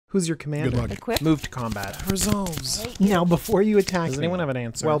Who's your commander? Good luck. Equip. Move to combat. Resolves. Thank you. Now, before you attack Does me- anyone have an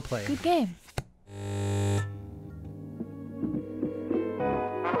answer? Well played. Good game.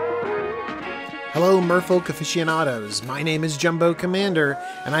 Hello, Merfolk aficionados. My name is Jumbo Commander,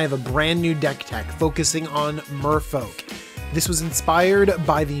 and I have a brand new deck tech focusing on Merfolk. This was inspired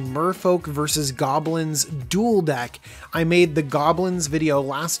by the Merfolk vs Goblins duel deck. I made the Goblins video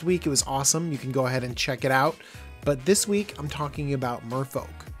last week. It was awesome. You can go ahead and check it out. But this week, I'm talking about Merfolk.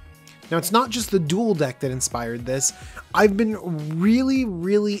 Now, it's not just the duel deck that inspired this. I've been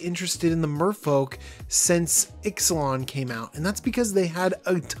really interested in the Merfolk since Ixalan came out, and that's because they had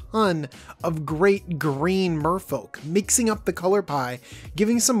a ton of great green Merfolk, mixing up the color pie,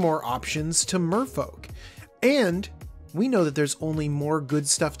 giving some more options to Merfolk. And we know that there's only more good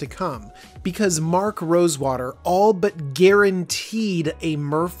stuff to come, because Mark Rosewater all but guaranteed a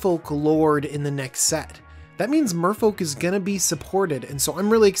Merfolk Lord in the next set. That means Merfolk is going to be supported, and so I'm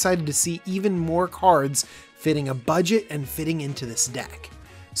really excited to see even more cards fitting a budget and fitting into this deck.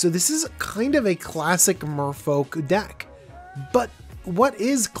 So this is kind of a classic Merfolk deck. But what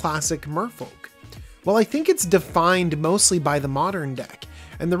is classic Merfolk? Well, I think it's defined mostly by the modern deck.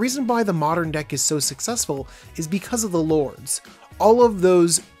 And the reason why the modern deck is so successful is because of the lords. All of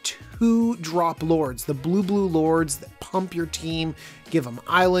those 2-drop lords, the blue lords that pump your team, give them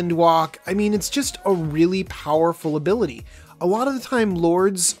island walk. I mean, it's just a really powerful ability. A lot of the time,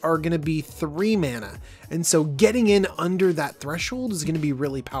 lords are going to be 3 mana, and so getting in under that threshold is going to be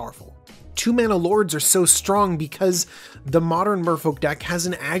really powerful. 2 mana lords are so strong because the modern Merfolk deck has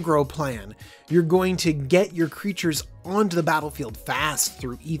an aggro plan. You're going to get your creatures onto the battlefield fast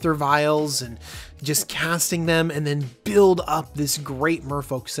through ether vials and just casting them, and then build up this great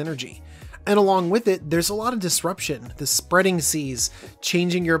Merfolk synergy. And along with it, there's a lot of disruption. The spreading seas,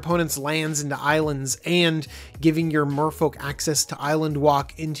 changing your opponent's lands into islands, and giving your Merfolk access to island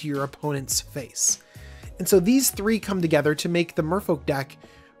walk into your opponent's face. And so these 3 come together to make the Merfolk deck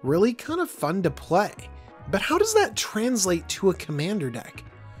really kind of fun to play. But how does that translate to a commander deck?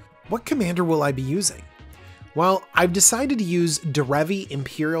 What commander will I be using? Well, I've decided to use Derevi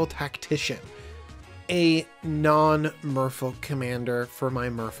Empyrial Tactician, a non-Merfolk commander for my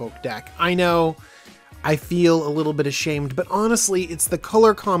Merfolk deck. I know I feel a little bit ashamed, but honestly, it's the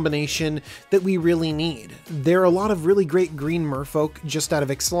color combination that we really need. There are a lot of really great green Merfolk just out of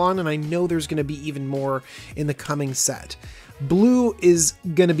Ixalan, and I know there's going to be even more in the coming set. Blue is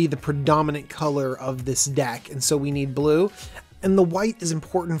going to be the predominant color of this deck, and so we need blue. And the white is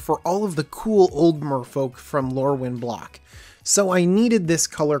important for all of the cool old Merfolk from Lorwyn block. So I needed this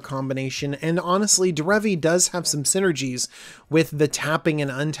color combination, and honestly, Derevi does have some synergies with the tapping and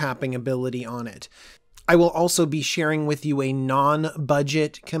untapping ability on it. I will also be sharing with you a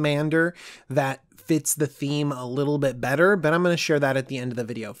non-budget commander that fits the theme a little bit better, but I'm going to share that at the end of the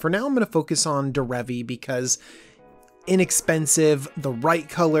video. For now, I'm going to focus on Derevi because inexpensive, the right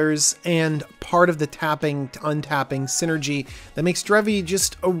colors, and part of the tapping to untapping synergy that makes Derevi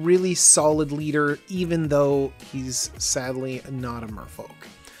just a really solid leader, even though he's sadly not a Merfolk.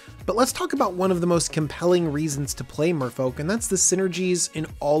 But let's talk about one of the most compelling reasons to play Merfolk, and that's the synergies in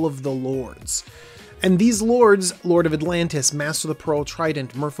all of the lords. And these lords, Lord of Atlantis, Master of the Pearl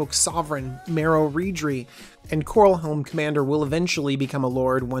Trident, Merfolk Sovereign, Marrow Reedry, and Coralhelm Commander will eventually become a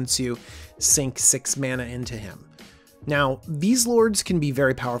lord once you sink 6 mana into him. Now, these lords can be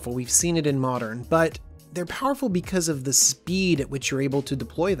very powerful, we've seen it in Modern, but they're powerful because of the speed at which you're able to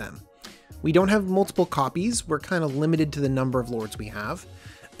deploy them. We don't have multiple copies, we're kind of limited to the number of lords we have,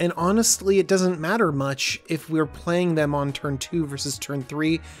 and honestly it doesn't matter much if we're playing them on turn 2 versus turn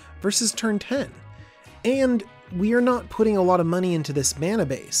 3 versus turn 10. And we are not putting a lot of money into this mana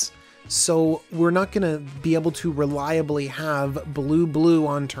base. So we're not going to be able to reliably have blue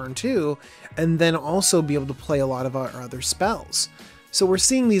on turn 2 and then also be able to play a lot of our other spells. So we're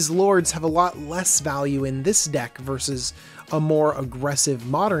seeing these lords have a lot less value in this deck versus a more aggressive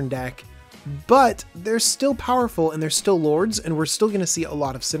modern deck, but they're still powerful and they're still lords, and we're still going to see a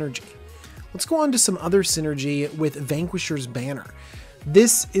lot of synergy. Let's go on to some other synergy with Vanquisher's Banner.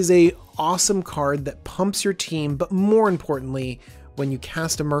 This is a awesome card that pumps your team, but more importantly, when you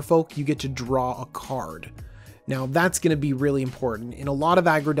cast a Merfolk, you get to draw a card. Now that's going to be really important. In a lot of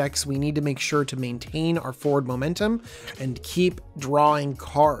aggro decks, we need to make sure to maintain our forward momentum and keep drawing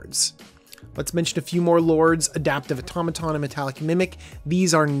cards. Let's mention a few more lords: Adaptive Automaton and Metallic Mimic.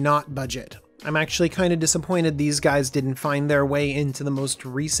 These are not budget. I'm actually kind of disappointed these guys didn't find their way into the most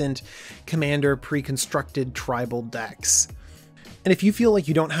recent Commander pre-constructed tribal decks. And if you feel like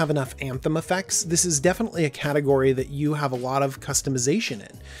you don't have enough Anthem effects, this is definitely a category that you have a lot of customization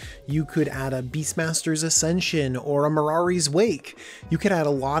in. You could add a Beastmaster's Ascension or a Mirari's Wake. You could add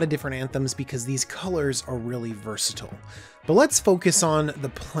a lot of different anthems because these colors are really versatile. But let's focus on the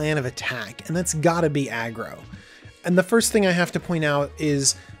plan of attack, and that's gotta be aggro. And the first thing I have to point out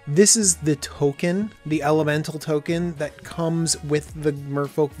is this is the token, the elemental token that comes with the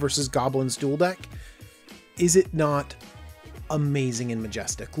Merfolk vs. Goblins duel deck. Is it not amazing and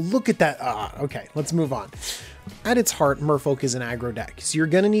majestic? Look at that. Okay, let's move on. At its heart, Merfolk is an aggro deck, so you're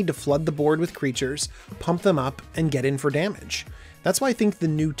going to need to flood the board with creatures, pump them up, and get in for damage. That's why I think the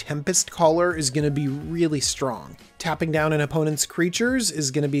new Tempest Caller is going to be really strong. Tapping down an opponent's creatures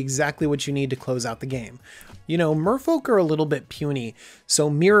is going to be exactly what you need to close out the game. You know, Merfolk are a little bit puny, so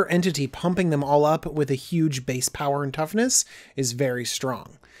Mirror Entity pumping them all up with a huge base power and toughness is very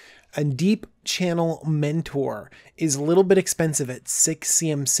strong. A Deep Channel Mentor is a little bit expensive at 6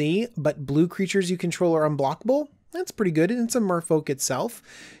 CMC, but blue creatures you control are unblockable. That's pretty good, and it's a Merfolk itself.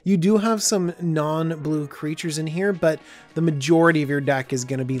 You do have some non-blue creatures in here, but the majority of your deck is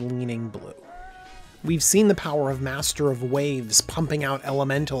going to be leaning blue. We've seen the power of Master of Waves pumping out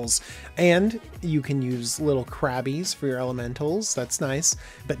elementals, and you can use little crabbies for your elementals. That's nice.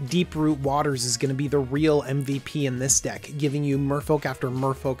 But Deep Root Waters is going to be the real MVP in this deck, giving you Merfolk after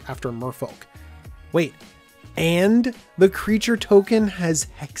Merfolk after Merfolk. Wait, and the creature token has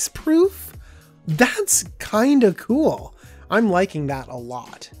hexproof? That's kind of cool. I'm liking that a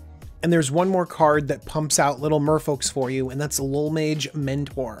lot. And there's one more card that pumps out little Merfolks for you, and that's Lulmage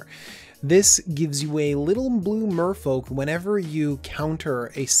Mentor. This gives you a little blue Merfolk whenever you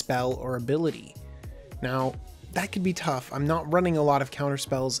counter a spell or ability. Now, that could be tough. I'm not running a lot of counter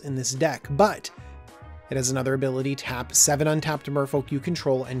spells in this deck, but it has another ability, tap 7 untapped Merfolk you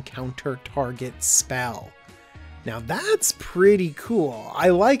control and counter target spell. Now that's pretty cool. I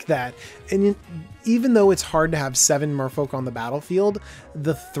like that. And even though it's hard to have 7 Merfolk on the battlefield,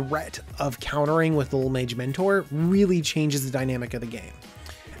 the threat of countering with Lulmage Mentor really changes the dynamic of the game.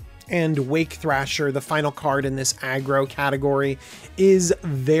 And Wake Thrasher, the final card in this aggro category, is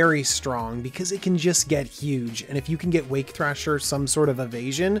very strong because it can just get huge. And if you can get Wake Thrasher some sort of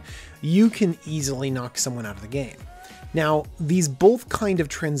evasion, you can easily knock someone out of the game. Now, these both kind of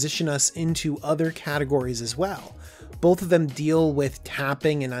transition us into other categories as well. Both of them deal with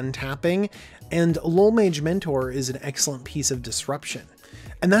tapping and untapping, and Lulmage Mentor is an excellent piece of disruption.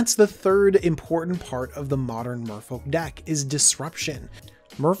 And that's the third important part of the modern Merfolk deck, is disruption.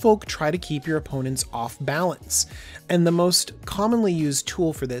 Merfolk try to keep your opponents off balance, and the most commonly used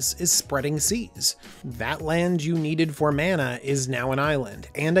tool for this is Spreading Seas. That land you needed for mana is now an island,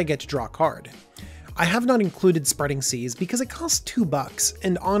 and I get to draw a card. I have not included Spreading Seas because it costs $2,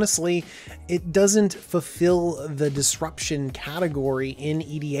 and honestly, it doesn't fulfill the disruption category in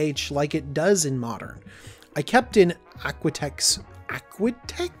EDH like it does in Modern. I kept in Aquitect's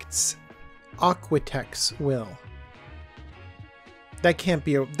Will. That can't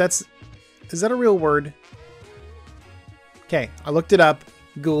be is that a real word? Okay, I looked it up,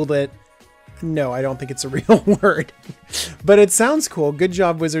 Googled it. No, I don't think it's a real word, but it sounds cool. Good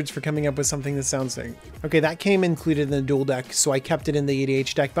job, Wizards, for coming up with something that sounds like. Okay, that came included in the dual deck, so I kept it in the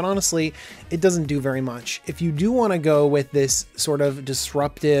EDH deck, but honestly, it doesn't do very much. If you do want to go with this sort of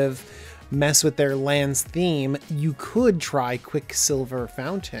disruptive, mess with their lands theme, you could try Quicksilver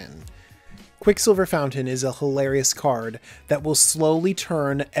Fountain. Quicksilver Fountain is a hilarious card that will slowly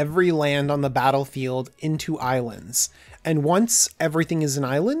turn every land on the battlefield into islands. And once everything is an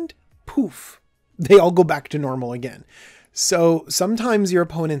island, poof, they all go back to normal again. So sometimes your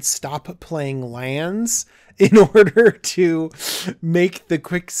opponents stop playing lands in order to make the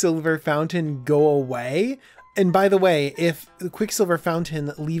Quicksilver Fountain go away. And by the way, if the Quicksilver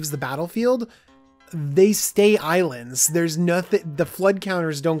Fountain leaves the battlefield, they stay islands. There's nothing, the flood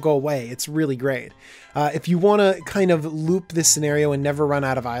counters don't go away. It's really great. If you want to kind of loop this scenario and never run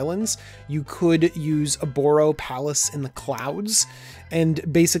out of islands, you could use a Boro Palace in the Clouds. And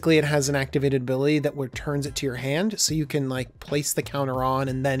basically it has an activated ability that returns it to your hand. So you can like place the counter on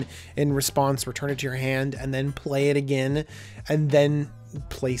and then in response, return it to your hand and then play it again and then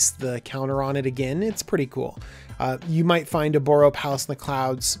place the counter on it again. It's pretty cool. You might find a Boro Palace in the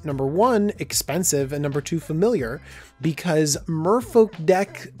Clouds, number 1, expensive, and number 2, familiar, because Merfolk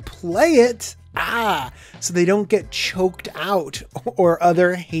deck play it, so they don't get choked out or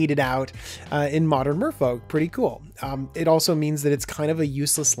other hated out in Modern Merfolk. Pretty cool. It also means that it's kind of a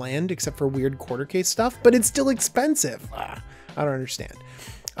useless land, except for weird quarter case stuff, but it's still expensive. I don't understand.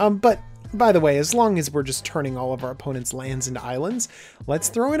 But By the way, as long as we're just turning all of our opponent's lands into islands, let's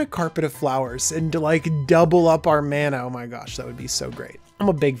throw in a Carpet of Flowers and like double up our mana. Oh my gosh, that would be so great. I'm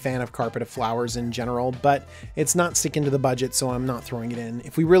a big fan of Carpet of Flowers in general, but it's not sticking to the budget, so I'm not throwing it in.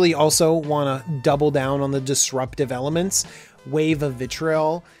 If we really also want to double down on the disruptive elements, Wave of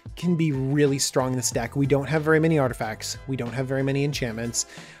Vitriol can be really strong in this deck. We don't have very many artifacts. We don't have very many enchantments.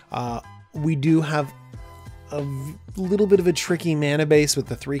 We do have a little bit of a tricky mana base with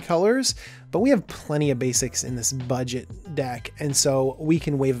the 3 colors, but we have plenty of basics in this budget deck, and so we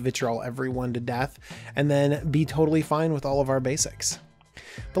can Wave of Vitriol everyone to death and then be totally fine with all of our basics.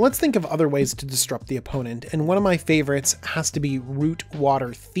 But let's think of other ways to disrupt the opponent, and one of my favorites has to be Root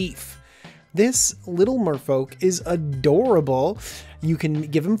Water Thief. This little merfolk is adorable. You can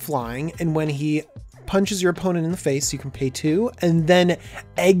give him flying, and when he punches your opponent in the face, you can pay 2 and then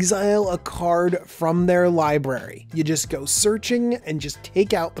exile a card from their library. You just go searching and just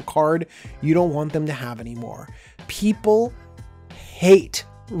take out the card you don't want them to have anymore. People hate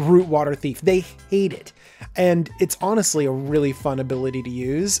Root Water Thief. They hate it. And it's honestly a really fun ability to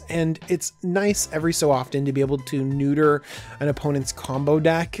use, and it's nice every so often to be able to neuter an opponent's combo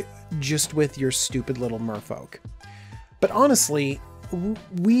deck just with your stupid little merfolk. But honestly,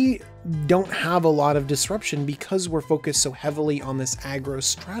 we don't have a lot of disruption because we're focused so heavily on this aggro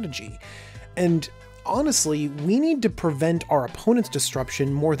strategy. And honestly, we need to prevent our opponent's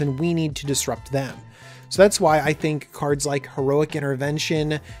disruption more than we need to disrupt them. So that's why I think cards like Heroic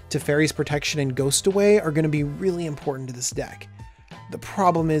Intervention, Teferi's Protection, and Ghost Away are going to be really important to this deck. The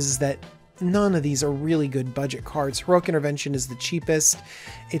problem is that none of these are really good budget cards. Heroic Intervention is the cheapest.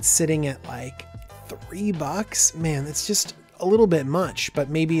 It's sitting at like $3. Man, it's just a little bit much, but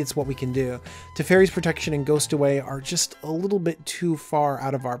maybe it's what we can do. Teferi's Protection and Ghost Away are just a little bit too far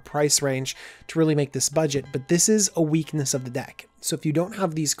out of our price range to really make this budget, but this is a weakness of the deck. So if you don't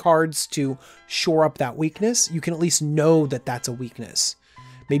have these cards to shore up that weakness, you can at least know that that's a weakness.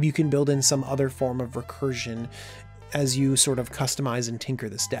 Maybe you can build in some other form of recursion as you sort of customize and tinker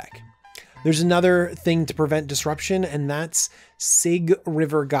this deck. There's another thing to prevent disruption, and that's Sig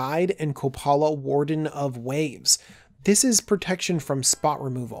River Guide and Kopala Warden of Waves. This is protection from spot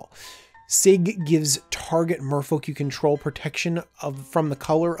removal. Sig gives target merfolk you control protection from the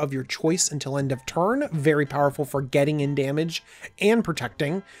color of your choice until end of turn. Very powerful for getting in damage and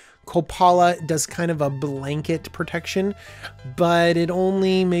protecting. Kopala does kind of a blanket protection, but it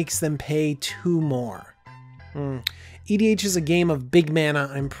only makes them pay 2 more. EDH is a game of big mana.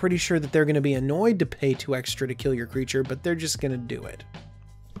 I'm pretty sure that they're going to be annoyed to pay 2 extra to kill your creature, but they're just going to do it.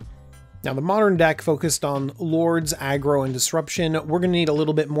 Now, the modern deck focused on Lords, Aggro, and Disruption. We're going to need a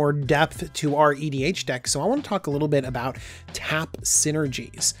little bit more depth to our EDH deck, so I want to talk a little bit about tap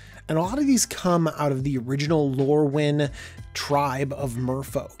synergies. And a lot of these come out of the original Lorwyn tribe of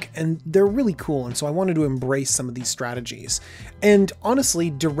merfolk, and they're really cool, and so I wanted to embrace some of these strategies. And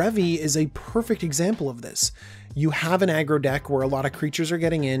honestly, Derevi is a perfect example of this. You have an aggro deck where a lot of creatures are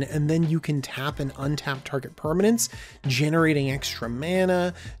getting in, and then you can tap and untap target permanents, generating extra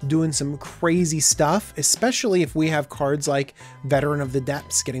mana, doing some crazy stuff, especially if we have cards like Veteran of the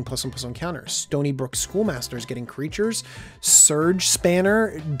Depths getting +1/+1 counters, Stony Brook Schoolmasters getting creatures, Surge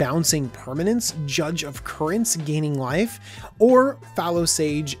Spanner bouncing permanents, Judge of Currents gaining life, or Fallow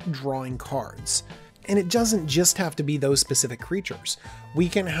Sage drawing cards. And it doesn't just have to be those specific creatures. We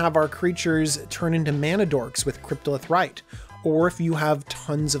can have our creatures turn into mana dorks with Cryptolith Rite, or if you have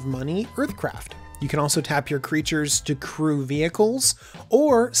tons of money, Earthcraft. You can also tap your creatures to crew vehicles,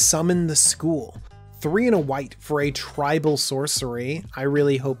 or summon the school. 3 and a white for a tribal sorcery. I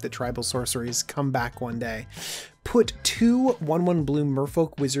really hope that tribal sorceries come back one day. Put 2 1/1 blue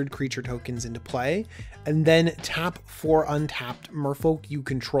Merfolk Wizard creature tokens into play, and then tap 4 untapped Merfolk you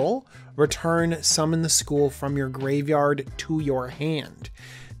control. Return Summon the School from your graveyard to your hand.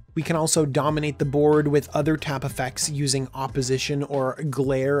 We can also dominate the board with other tap effects using Opposition or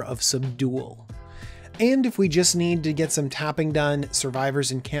Glare of Subdual. And if we just need to get some tapping done,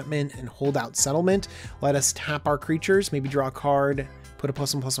 Survivor's Encampment and Holdout Settlement let us tap our creatures, maybe draw a card, put a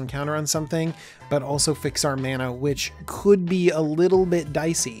 +1/+1 counter on something, but also fix our mana, which could be a little bit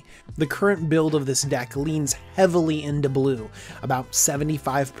dicey. The current build of this deck leans heavily into blue. About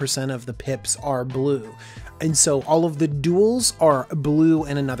 75% of the pips are blue. And so all of the duels are blue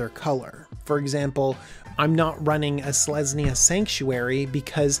and another color. For example, I'm not running a Selesnya Sanctuary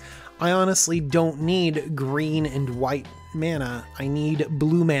because I honestly don't need green and white mana. I need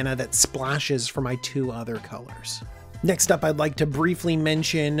blue mana that splashes for my 2 other colors. Next up, I'd like to briefly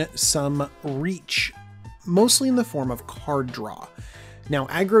mention some reach, mostly in the form of card draw. Now,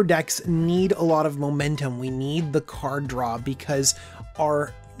 aggro decks need a lot of momentum. We need the card draw because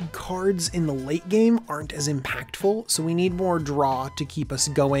our cards in the late game aren't as impactful, so we need more draw to keep us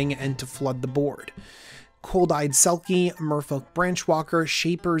going and to flood the board. Cold-Eyed Selkie, Merfolk Branchwalker,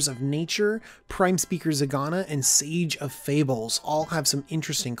 Shapers of Nature, Prime Speaker Zagana, and Sage of Fables all have some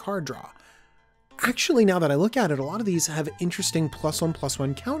interesting card draw. Actually, now that I look at it, a lot of these have interesting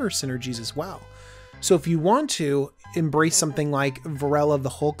 +1/+1 counter synergies as well. So if you want to embrace something like Varela the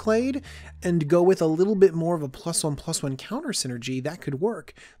Hulklade and go with a little bit more of a +1/+1 counter synergy, that could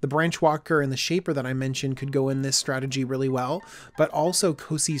work. The Branchwalker and the Shaper that I mentioned could go in this strategy really well, but also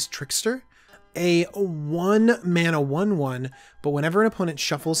Kosi's Trickster, a 1-mana 1/1, but whenever an opponent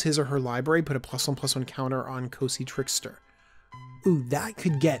shuffles his or her library, put a +1/+1 counter on Kosi Trickster. Ooh, that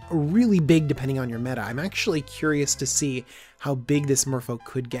could get really big depending on your meta. I'm actually curious to see how big this Merfolk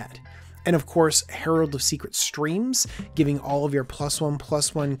could get. And of course, Herald of Secret Streams, giving all of your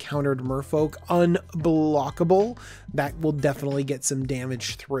 +1/+1 countered Merfolk unblockable. That will definitely get some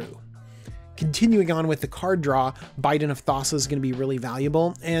damage through. Continuing on with the card draw, Biden of Thassa is going to be really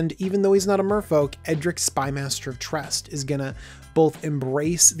valuable, and even though he's not a Merfolk, Edric Spymaster of Trest is going to both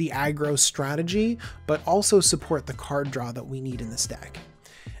embrace the aggro strategy, but also support the card draw that we need in this deck.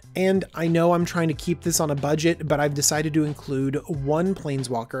 And I know I'm trying to keep this on a budget, but I've decided to include one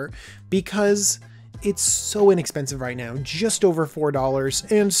Planeswalker because it's so inexpensive right now, just over $4,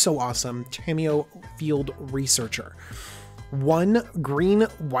 and so awesome, Tamiyo Field Researcher. 1 green,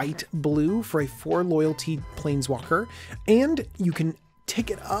 white, blue for a 4 loyalty Planeswalker, and you can tick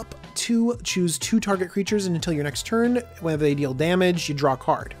it up to choose 2 target creatures, and until your next turn, whether they deal damage, you draw a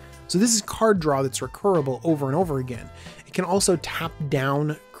card. So this is card draw that's recurrable over and over again. It can also tap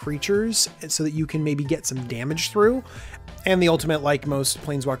down creatures so that you can maybe get some damage through, and the ultimate, like most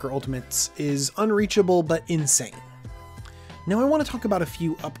Planeswalker ultimates, is unreachable but insane. Now I want to talk about a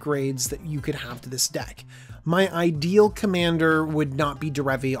few upgrades that you could have to this deck. My ideal commander would not be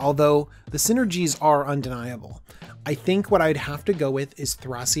Derevi, although the synergies are undeniable. I think what I'd have to go with is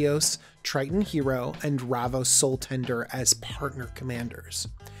Thrasios, Triton Hero, and Ravos Soultender as partner commanders.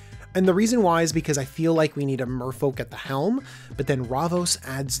 And the reason why is because I feel like we need a Merfolk at the helm, but then Ravos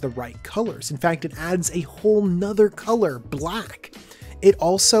adds the right colors. In fact, it adds a whole nother color, black. It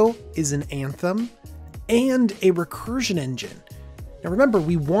also is an anthem and a recursion engine. Now remember,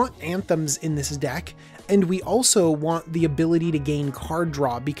 we want anthems in this deck, and we also want the ability to gain card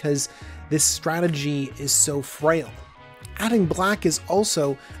draw because this strategy is so frail. Adding black is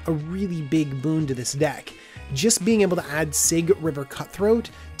also a really big boon to this deck. Just being able to add Sig River Cutthroat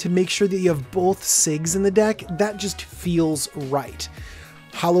to make sure that you have both Sigs in the deck, that just feels right.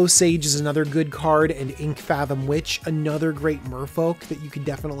 Hollow Sage is another good card, and Ink Fathom Witch, another great Merfolk that you could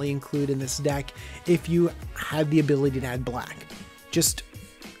definitely include in this deck if you had the ability to add black. Just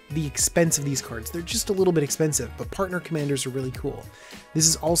the expense of these cards, they're just a little bit expensive, but partner commanders are really cool. This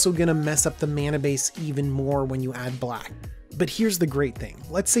is also going to mess up the mana base even more when you add black. But here's the great thing.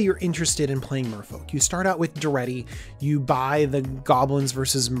 Let's say you're interested in playing Merfolk. You start out with Derevi, you buy the Goblins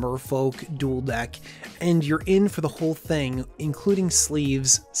versus Merfolk dual deck, and you're in for the whole thing, including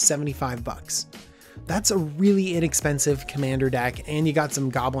sleeves, 75 bucks. That's a really inexpensive commander deck, and you got some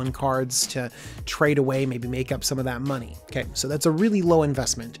Goblin cards to trade away, maybe make up some of that money. Okay, so that's a really low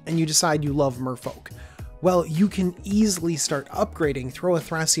investment, and you decide you love Merfolk. Well, you can easily start upgrading, throw a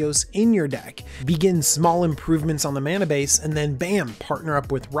Thrasios in your deck, begin small improvements on the mana base, and then bam, partner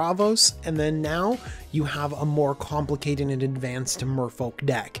up with Ravos, and then now you have a more complicated and advanced Merfolk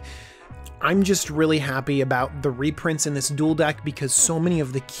deck. I'm just really happy about the reprints in this dual deck because so many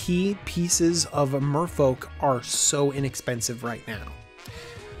of the key pieces of a Merfolk are so inexpensive right now.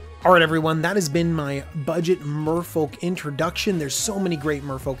 Alright everyone, that has been my budget Merfolk introduction. There's so many great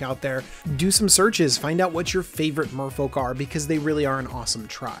Merfolk out there. Do some searches, find out what your favorite Merfolk are because they really are an awesome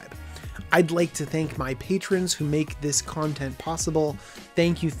tribe. I'd like to thank my patrons who make this content possible.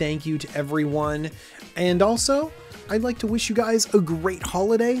 Thank you to everyone. And also, I'd like to wish you guys a great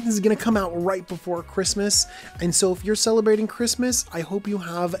holiday. This is going to come out right before Christmas, and so if you're celebrating Christmas, I hope you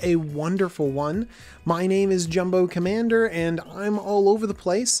have a wonderful one. My name is Jumbo Commander, and I'm all over the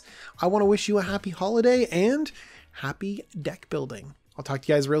place. I want to wish you a happy holiday and happy deck building. I'll talk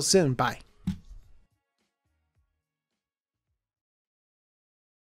to you guys real soon. Bye.